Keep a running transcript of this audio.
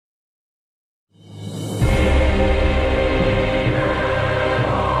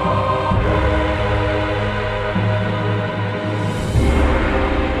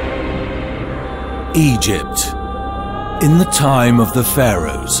Egypt, in the time of the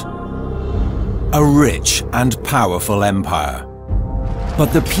pharaohs, a rich and powerful empire. But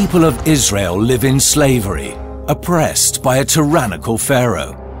the people of Israel live in slavery, oppressed by a tyrannical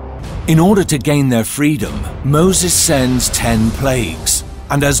pharaoh. In order to gain their freedom, Moses sends 10 plagues,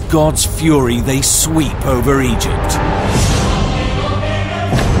 and as God's fury they sweep over Egypt.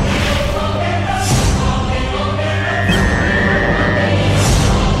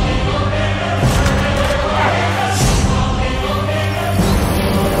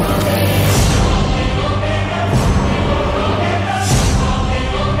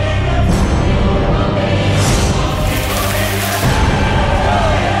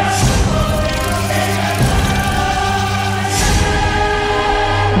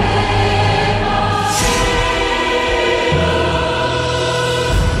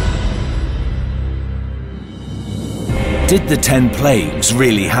 Did the 10 plagues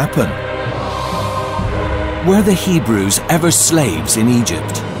really happen? Were the Hebrews ever slaves in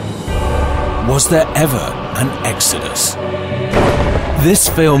Egypt? Was there ever an Exodus? This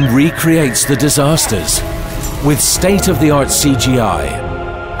film recreates the disasters with state-of-the-art CGI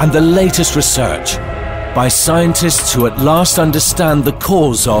and the latest research by scientists who at last understand the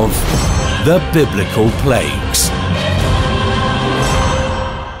cause of the biblical plagues.